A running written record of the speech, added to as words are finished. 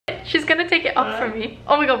She's gonna take it off for me.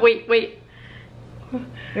 Oh my god, wait. You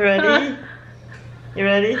ready? You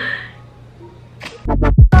ready?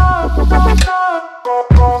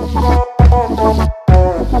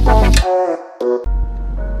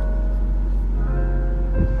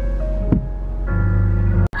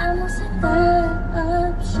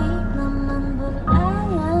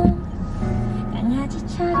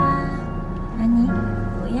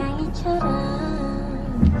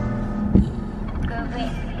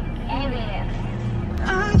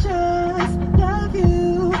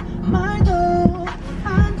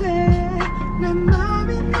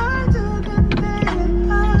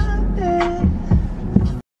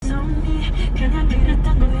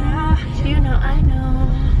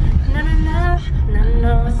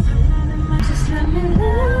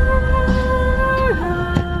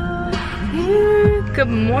 Good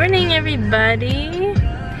morning, everybody.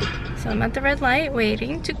 So I'm at the red light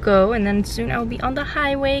waiting to go, and then soon I'll be on the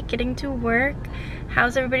highway getting to work.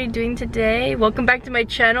 How's everybody doing today? Welcome back to my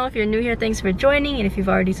channel. If you're new here, thanks for joining, and if you've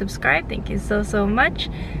already subscribed, thank you so much.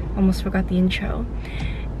 Almost forgot the intro.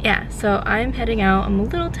 Yeah, so I'm heading out. I'm a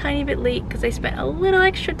little tiny bit late because I spent a little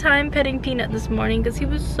extra time petting Peanut this morning because he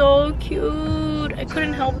was so cute. I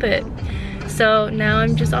couldn't help it. So now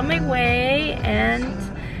I'm just on my way, and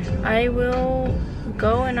I will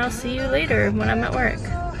go, and I'll see you later when I'm at work.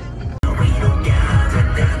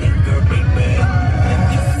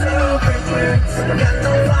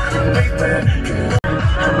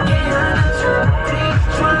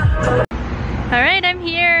 Alright, I'm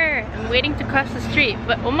here. I'm waiting to cross the street,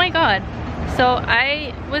 but oh my god. So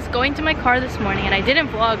I was going to my car this morning and I didn't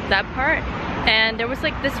vlog that part, and there was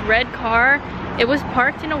like this red car. It was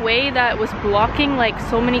parked in a way that was blocking like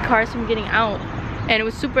so many cars from getting out, and it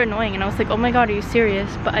was super annoying, and I was like, oh my god, are you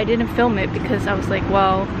serious? But I didn't film it because I was like,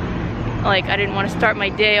 well, like I didn't want to start my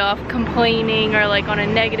day off complaining or like on a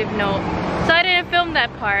negative note, so I didn't film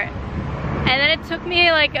that part. And then it took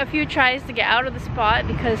me like a few tries to get out of the spot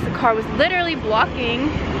because the car was literally blocking,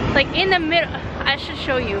 like in the middle. I should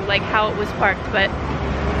show you like how it was parked, but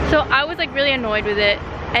so I was like really annoyed with it.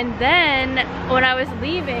 And then when I was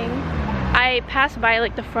leaving, I passed by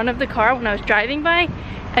like the front of the car when I was driving by,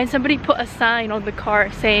 and somebody put a sign on the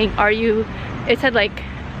car saying, it said like,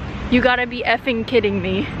 you gotta be effing kidding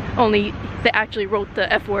me. Only they actually wrote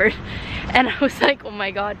the F word. And I was like, oh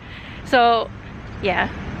my god. So yeah,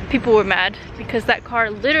 people were mad because that car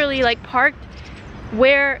literally like parked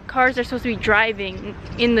where cars are supposed to be driving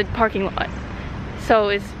in the parking lot. So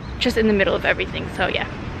it's just in the middle of everything. So yeah,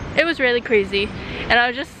 it was really crazy. And I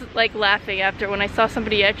was just like laughing after when I saw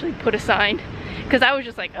somebody actually put a sign, because I was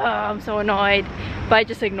just like, oh, I'm so annoyed, but I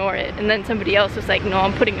just ignore it. And then somebody else was like, no,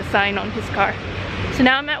 I'm putting a sign on his car. So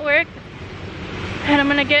now I'm at work, and I'm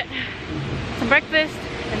gonna get some breakfast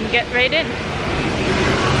and get right in.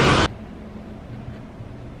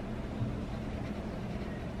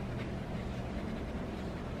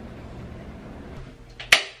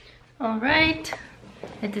 Alright,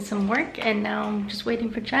 I did some work, and now I'm just waiting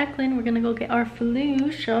for Jacqueline. We're gonna go get our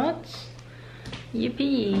flu shots.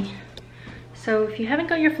 Yippee. So if you haven't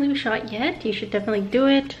got your flu shot yet, you should definitely do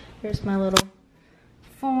it. Here's my little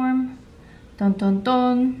form. Dun dun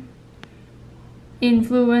dun.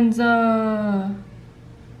 Influenza.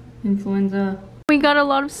 Influenza. We got a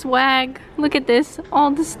lot of swag. Look at this,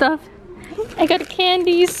 all the stuff. I got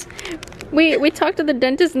candies. We talked to the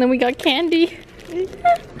dentist and then we got candy.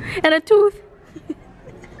 And a tooth.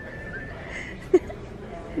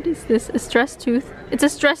 What is this? A stress tooth? It's a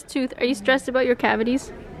stress tooth. Are you stressed about your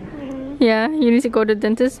cavities? Yeah, you need to go to the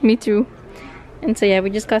dentist. Me too. And so yeah, we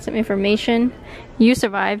just got some information. You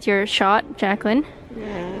survived your shot, Jacqueline.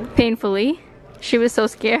 Yeah. Painfully. She was so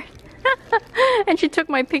scared. And she took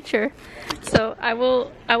my picture. So I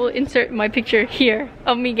will insert my picture here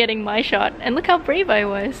of me getting my shot. And look how brave I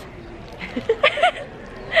was.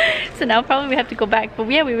 So now probably we have to go back. But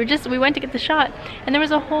yeah, we went to get the shot, and there was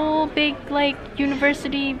a whole big like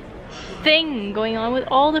university thing going on with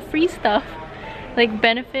all the free stuff, like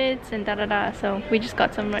benefits and da-da-da. So we just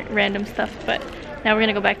got some like random stuff, but now we're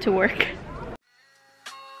gonna go back to work.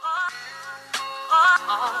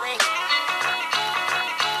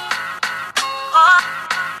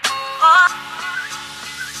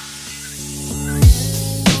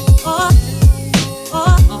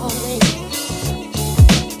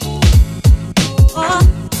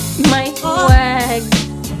 My swag.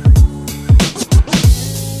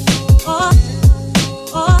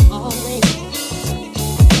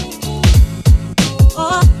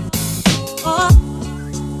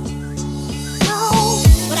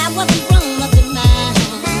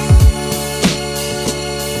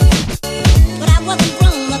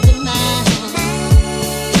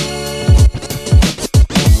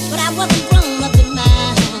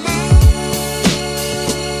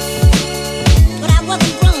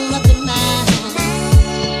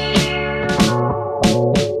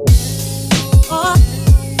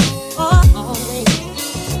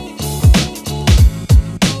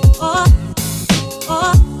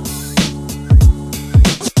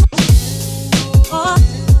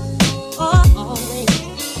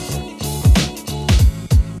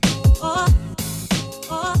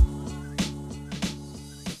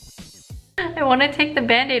 want to take the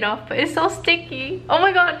band-aid off, but it's so sticky. Oh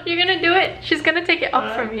my god, you're gonna do it. She's gonna take it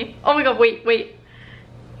off for me. Oh my god, wait.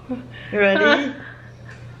 You ready?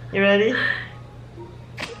 You ready?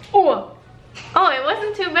 Oh, it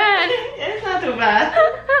wasn't too bad. It's not too bad.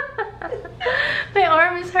 My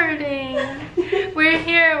arm is hurting. We're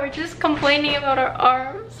here, we're just complaining about our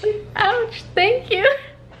arms. Ouch, thank you.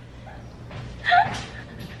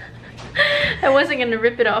 I wasn't gonna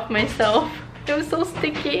rip it off myself. It was so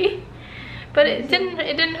sticky. But it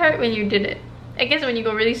didn't hurt when you did it. I guess when you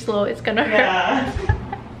go really slow, it's gonna hurt. Yeah.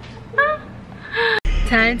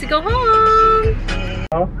 Time to go home.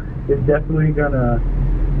 It's definitely gonna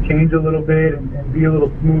change a little bit and be a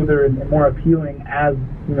little smoother and more appealing as,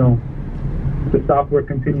 you know, the software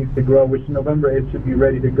continues to grow, which in November it should be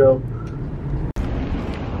ready to go.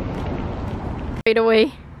 Right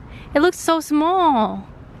away. It looks so small.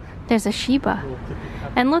 There's a Shiba.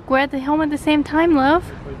 And look, we're at the home at the same time,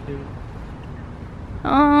 love.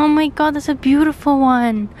 Oh my god, that's a beautiful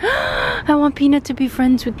one. I want Peanut to be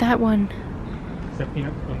friends with that one.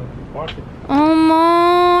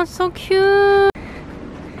 Oh, so cute. I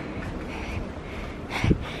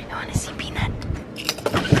want to see Peanut.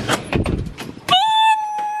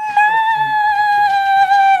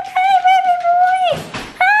 Hi, baby boy.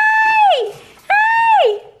 Hi.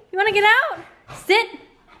 You want to get out? Sit.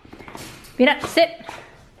 Peanut, sit.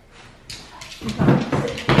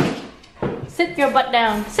 Sit your butt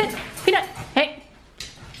down. Sit. Peanut. Hey.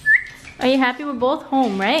 Are you happy we're both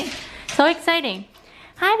home, right? So exciting.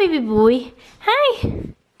 Hi, baby boy. Hi.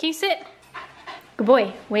 Can you sit? Good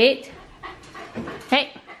boy. Wait.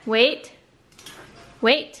 Hey. Wait.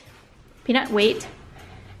 Wait. Peanut, wait.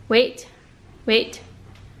 Wait. Wait.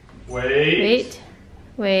 Wait.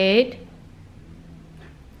 Wait.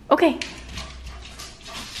 Okay.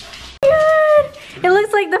 Good. It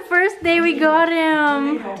looks like the first day we got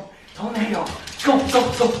him. Tornado. Go.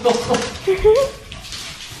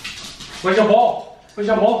 Where's your ball? Where's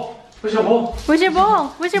your ball? Where's your ball? Where's your ball?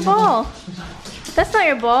 Where's your ball? That's not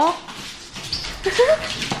your ball.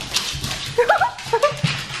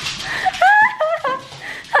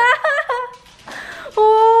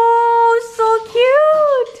 Oh, so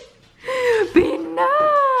cute. Be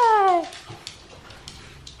nice.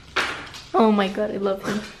 Oh my god, I love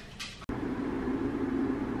him.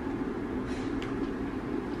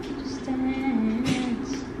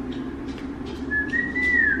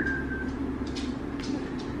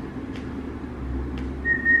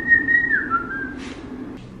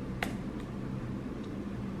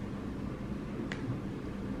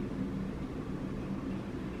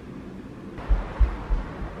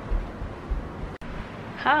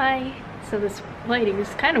 Hi! So this lighting is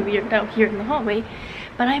kind of weird out here in the hallway,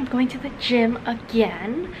 but I'm going to the gym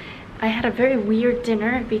again. I had a very weird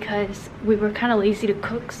dinner because we were kind of lazy to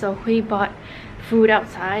cook, so we bought food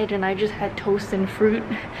outside and I just had toast and fruit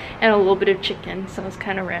and a little bit of chicken, so it's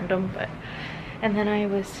kind of random. And then I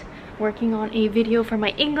was working on a video for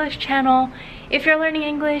my English channel. If you're learning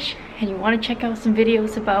English and you want to check out some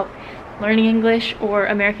videos about learning English or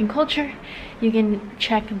American culture, you can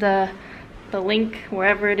check the link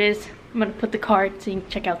wherever it is. I'm gonna put the card so you can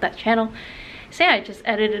check out that channel. So yeah, I just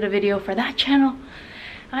edited a video for that channel.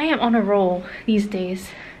 I am on a roll these days,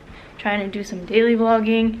 trying to do some daily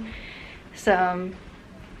vlogging, some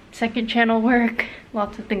second channel work,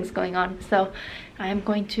 lots of things going on. So I am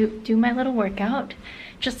going to do my little workout,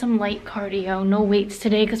 just some light cardio, no weights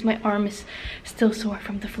today because my arm is still sore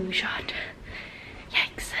from the flu shot.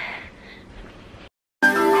 Yikes.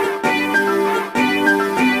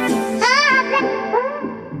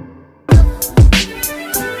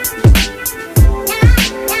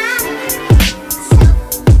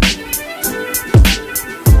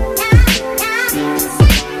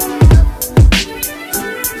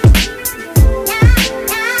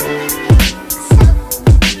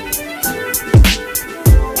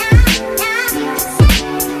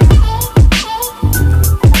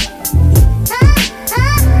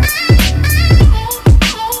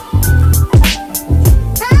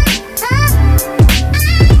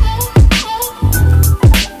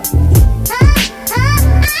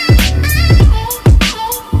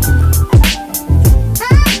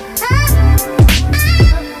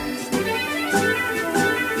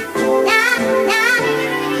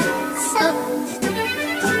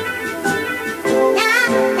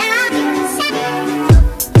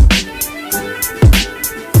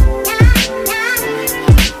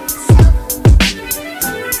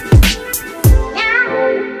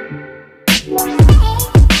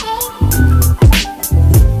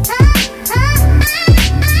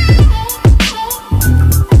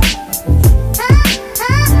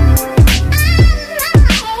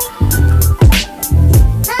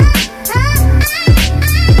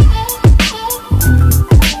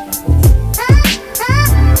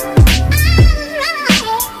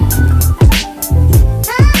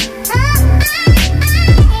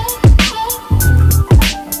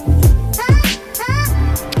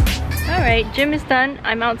 gym is done.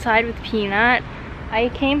 I'm outside with Peanut. I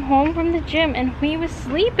came home from the gym and he was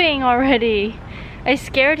sleeping already. I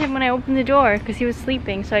scared him when I opened the door because he was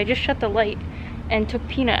sleeping, so I just shut the light and took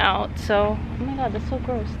Peanut out. So, oh my god, that's so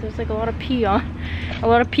gross. There's like a lot of pee on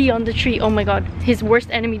the tree. Oh my god, his worst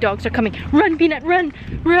enemy dogs are coming. Run, Peanut, run,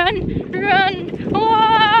 run, run.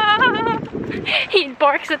 Ah! He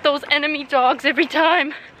barks at those enemy dogs every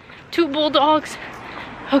time. 2 bulldogs.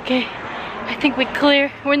 Okay, I think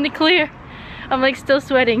we're in the clear. I'm like still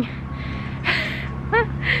sweating.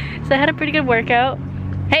 So I had a pretty good workout.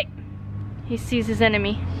 Hey, he sees his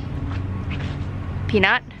enemy.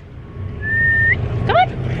 Peanut. Come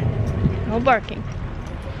on. No barking.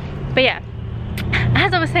 But yeah,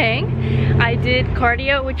 as I was saying, I did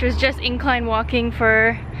cardio, which was just incline walking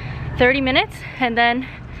for 30 minutes. And then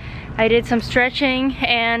I did some stretching,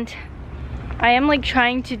 and I am like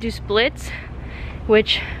trying to do splits,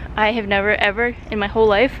 which I have never ever in my whole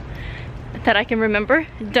life that I can remember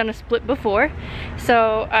done a split before.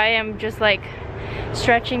 So I am just like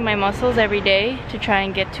stretching my muscles every day to try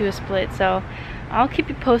and get to a split. So I'll keep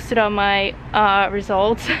you posted on my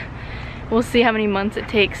results. We'll see how many months it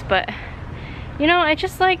takes, but you know, I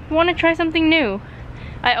just like want to try something new.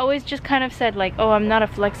 I always just kind of said like, oh, I'm not a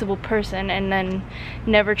flexible person, and then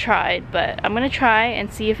never tried, but I'm gonna try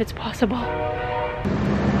and see if it's possible.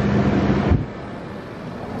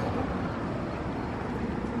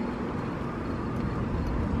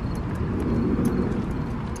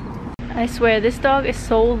 I swear, this dog is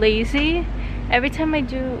so lazy. Every time I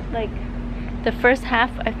do like the first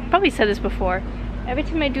half, I've probably said this before, every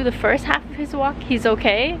time I do the first half of his walk, he's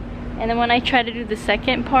okay. And then when I try to do the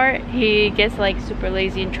second part, he gets like super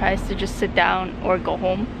lazy and tries to just sit down or go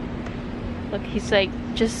home. Look, he's like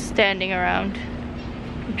just standing around.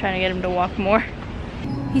 I'm trying to get him to walk more.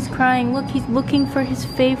 He's crying. Look, he's looking for his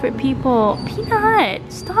favorite people. Peanut,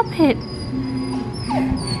 stop it.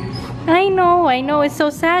 I know, it's so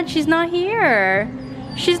sad she's not here.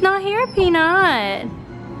 She's not here, Peanut.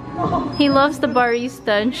 He loves the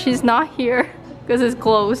barista and she's not here because it's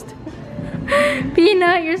closed.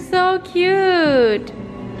 Peanut, you're so cute.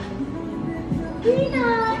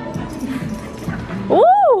 Peanut.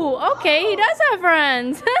 Oh, okay, he does have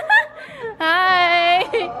friends. Hi.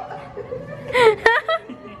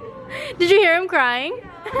 Did you hear him crying?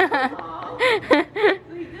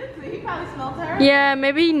 He probably smelled her. Yeah,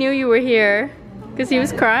 maybe he knew you were here because he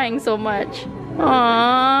was crying so much.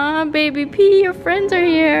 Aww, baby P, your friends are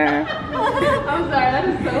here. I'm sorry, that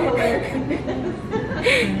is so hilarious.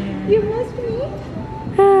 You missed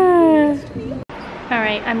me?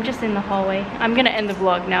 Alright, I'm just in the hallway. I'm gonna end the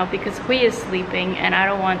vlog now because Hui is sleeping and I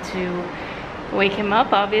don't want to wake him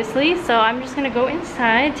up, obviously. So I'm just gonna go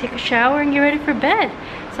inside, take a shower, and get ready for bed.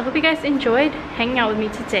 So I hope you guys enjoyed hanging out with me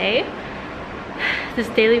today. This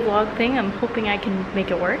daily vlog thing, I'm hoping I can make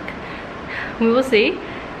it work. We will see.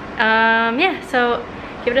 Yeah, so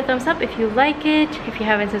give it a thumbs up if you like it. If you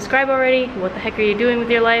haven't subscribed already, what the heck are you doing with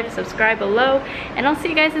your life? Subscribe below, and I'll see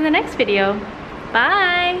you guys in the next video.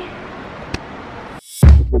 Bye!